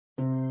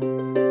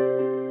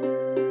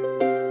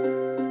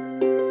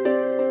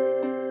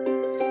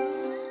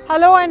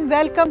Hello and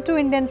welcome to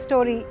Indian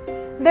Story.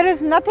 There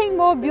is nothing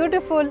more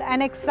beautiful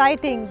and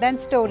exciting than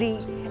story.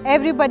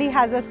 Everybody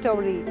has a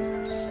story.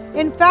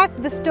 In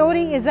fact, the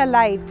story is a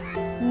light.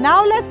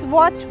 Now let's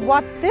watch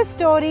what this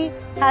story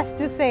has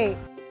to say.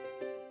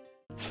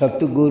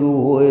 सतगुरु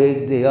होए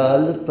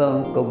दयाल तां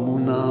कबू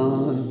ना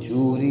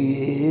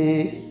झूरिए,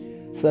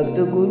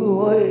 सतगुरु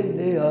होए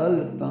दयाल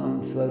तां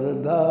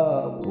सरदा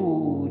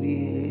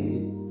पूरिए,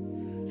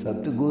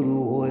 सतगुरु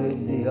होए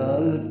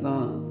दयाल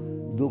तां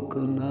दुख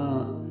ना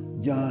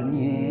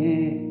जानिए,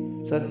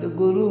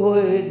 सतगुरु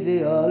होए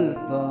दयाल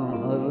तां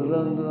हर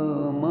रंग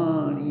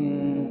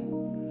मानिए,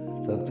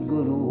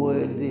 सतगुरु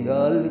होए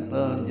दयाल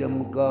तां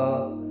जमका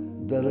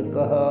दर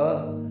कहा,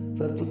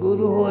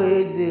 सतगुरु होए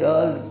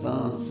दयाल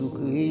तां सुख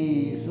ही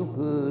सुख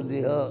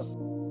दिया।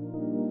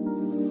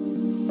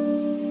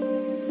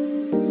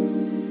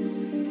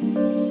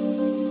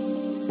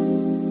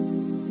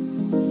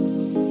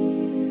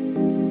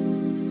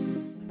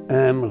 I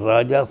am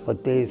Raja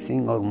Fateh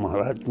Singh or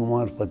Maharaj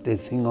Kumar Fateh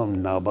Singh of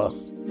Nabha.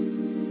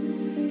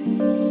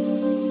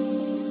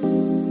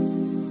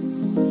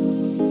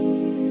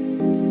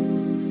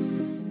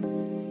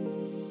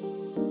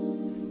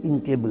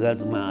 इनके बगैर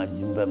तो मैं आज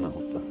जिंदा ना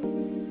होता।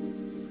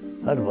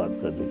 हर बात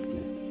का देखते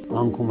हैं,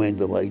 आंखों में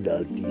दवाई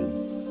डालती हैं,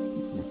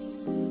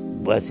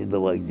 वैसे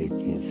दवाई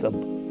देती हैं सब।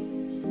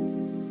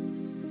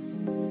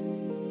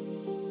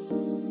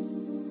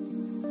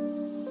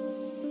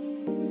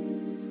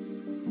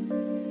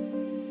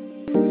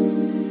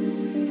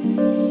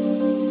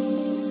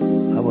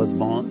 I was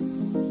born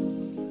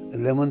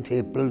 11th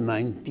April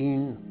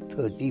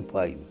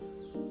 1935,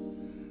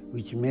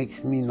 which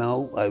makes me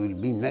now, I will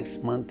be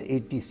next month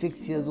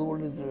 86 years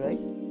old, is it right?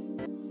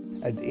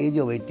 At the age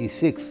of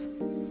 86,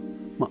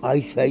 my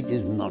eyesight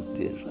is not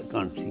there. I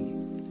can't see.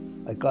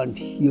 I can't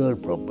hear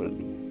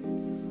properly.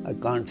 I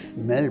can't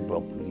smell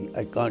properly.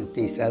 I can't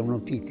taste. I have no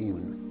teeth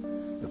even.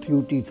 The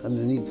few teeth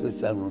underneath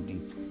which I have no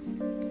teeth.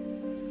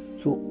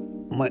 So,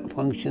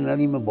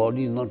 functionally, my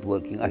body is not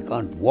working. I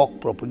can't walk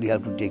properly. I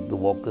have to take the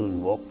walker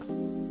and walk.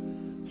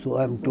 So,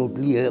 I am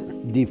totally a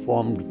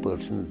deformed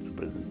person at the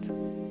present.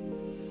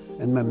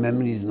 And my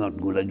memory is not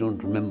good. I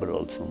don't remember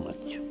also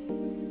much.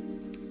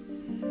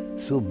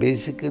 So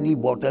basically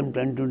what I'm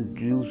trying to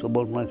introduce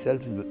about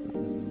myself is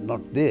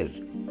not there.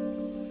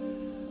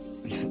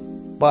 It's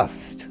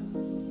past.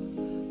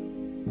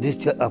 This,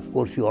 of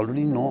course, you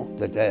already know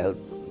that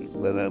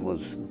when I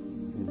was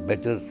in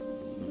better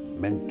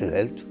mental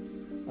health,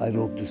 I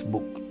wrote this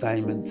book,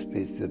 Time and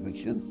Space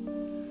Fiction,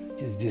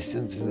 which is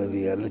Distance is a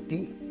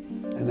Reality,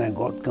 and I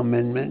got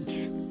commendments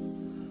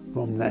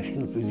from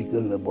National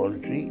Physical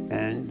Laboratory,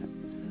 and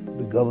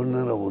the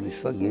governor of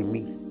Orissa gave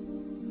me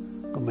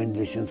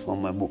commendations for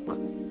my book.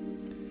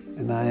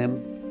 And I am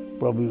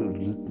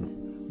probably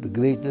the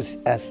greatest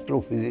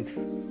astrophysics.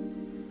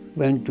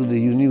 Went to the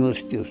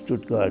University of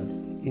Stuttgart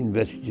in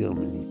West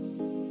Germany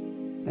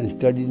and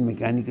studied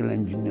mechanical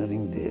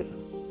engineering there.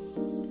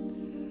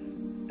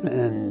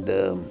 And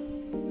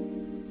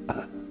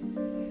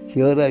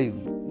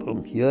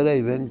from here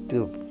I went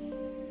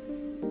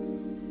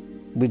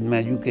with my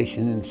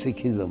education in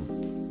Sikhism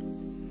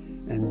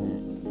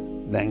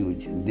and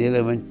language. There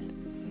I went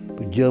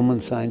to German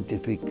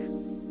scientific,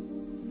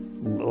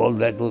 all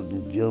that was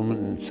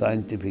German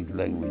scientific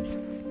language.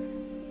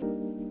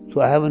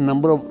 So I have a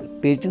number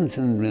of patents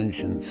and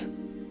inventions.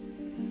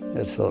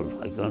 That's all.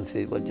 I can't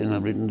say much, and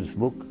I've written this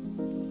book.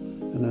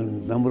 And a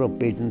number of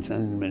patents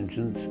and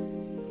inventions,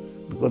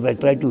 because I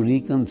try to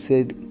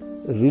reconcile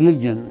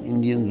religion,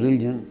 Indian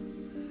religion,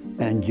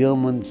 and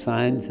German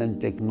science and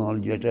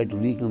technology. I try to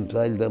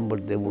reconcile them,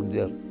 but they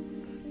are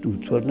to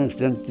a certain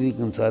extent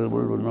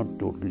reconcilable, but not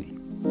totally.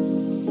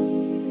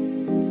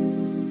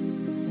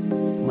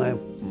 My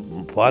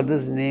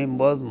father's name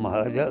was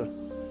Maharaja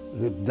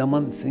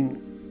Ripdaman Singh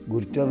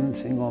Gurcharan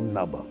Singh of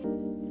Nabha.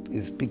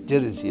 His picture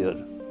is here.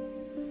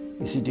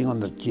 He's sitting on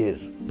the chair.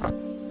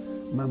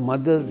 My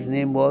mother's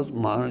name was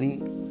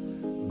Maharani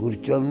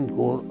Gurcharan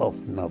Kaur of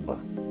Nabha.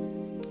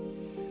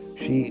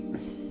 She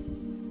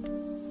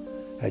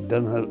had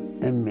done her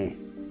MA.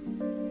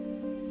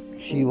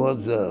 She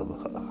was a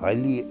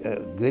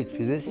great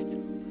physicist,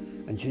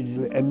 and she did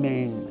her MA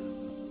in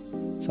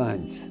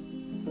science.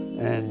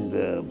 And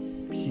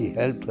she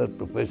helped her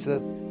professor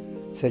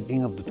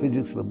setting up the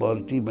physics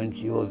laboratory when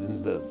she was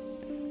in the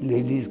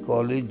Ladies'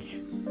 College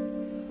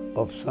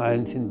of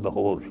Science in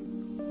Lahore.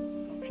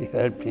 She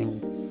helped him,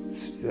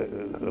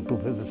 the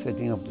professor,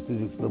 setting up the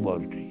physics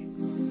laboratory.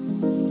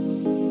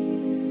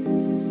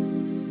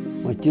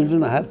 My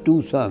children, I have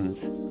two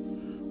sons.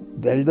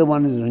 The elder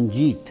one is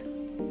Ranjit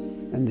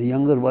and the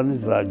younger one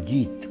is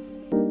Rajit.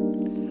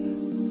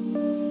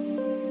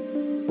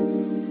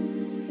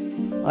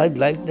 I'd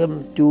like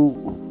them to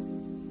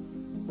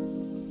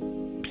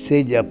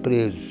say their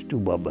prayers to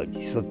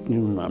Babaji,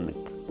 Satguru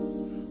Nanak.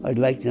 I'd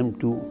like them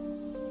to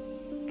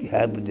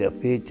have their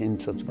faith in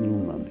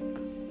Satguru Nanak.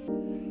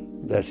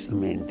 That's the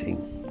main thing,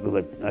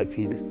 because I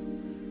feel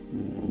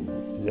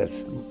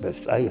that's the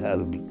best. I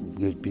have a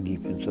great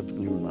belief in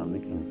Satguru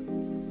Nanak,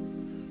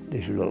 and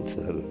they should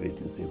also have a faith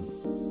in him.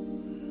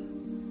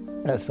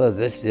 As far as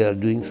rest, they are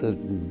doing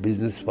certain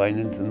business,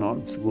 finance and all.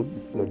 It's good.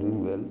 They are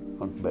doing well,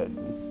 not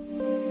badly.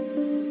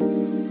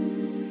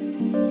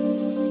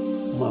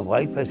 My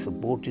wife has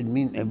supported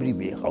me in every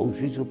way. How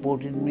she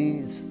supported me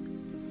is,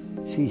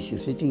 see,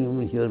 she's sitting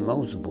over here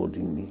now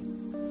supporting me.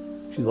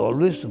 She's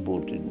always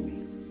supported me.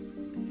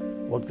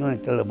 What can I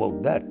tell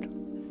about that?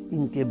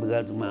 इनके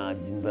बगैर तो मैं आज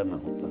जिंदा ना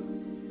होता.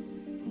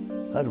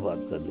 हर बात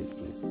का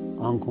देखती है.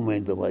 आंखों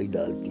में दवाई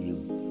डालती है,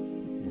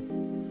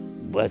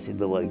 वैसे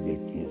दवाई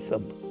देती है,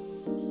 सब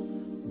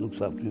looks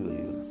after me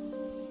very well.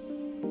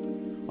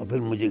 और फिर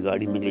मुझे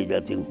गाड़ी में ले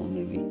जाती है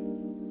घूमने भी,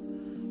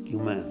 कि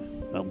मैं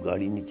अब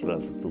गाड़ी नहीं चला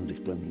सकता हूँ,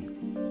 दिखता नहीं है.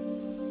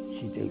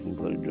 She takes me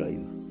for a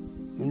drive.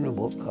 इनमें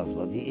बहुत खास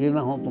बात है. ये ना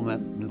हो तो मैं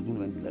बिल्कुल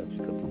मैं लाइफ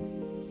करता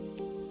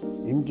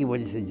हूँ. इनकी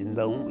वजह से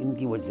जिंदा हूँ,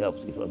 इनकी वजह से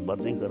आपके साथ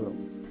बातें कर रहा हूँ.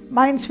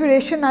 My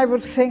inspiration, I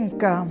would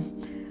think,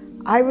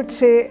 I would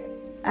say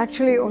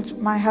actually also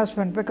my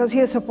husband, because he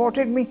has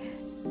supported me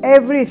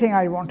everything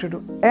I want to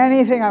do,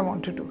 anything I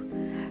want to do.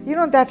 You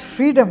know, that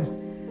freedom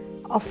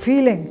of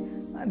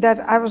feeling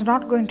that I was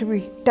not going to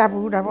be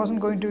tabooed, I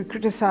wasn't going to be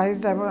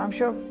criticized. I'm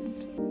sure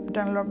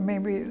done a lot,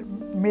 maybe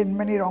made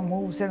many wrong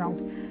moves and all,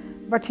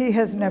 but he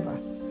has never.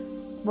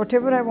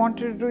 Whatever I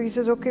wanted to do, he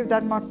says, okay, if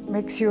that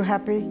makes you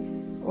happy,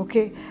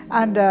 okay.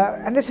 And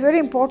it's very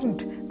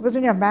important, because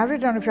when you're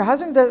married and if your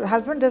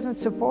husband doesn't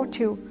support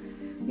you,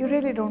 you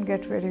really don't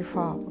get very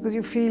far, because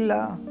you feel,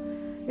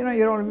 you know,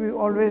 you're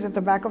always at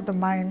the back of the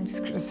mind, he's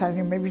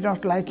criticizing, maybe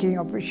not liking,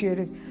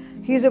 appreciating.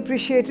 He's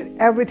appreciated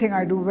everything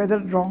I do, whether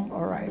wrong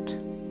or right.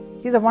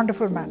 He's a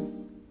wonderful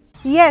man.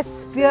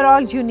 Yes, we are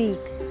all unique.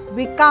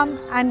 We come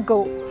and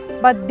go,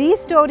 but these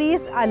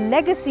stories are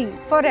legacy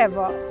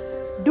forever.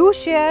 Do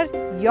share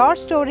your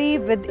story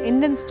with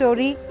Indian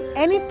Story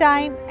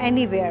anytime,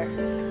 anywhere.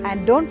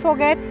 And don't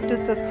forget to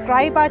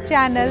subscribe our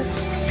channel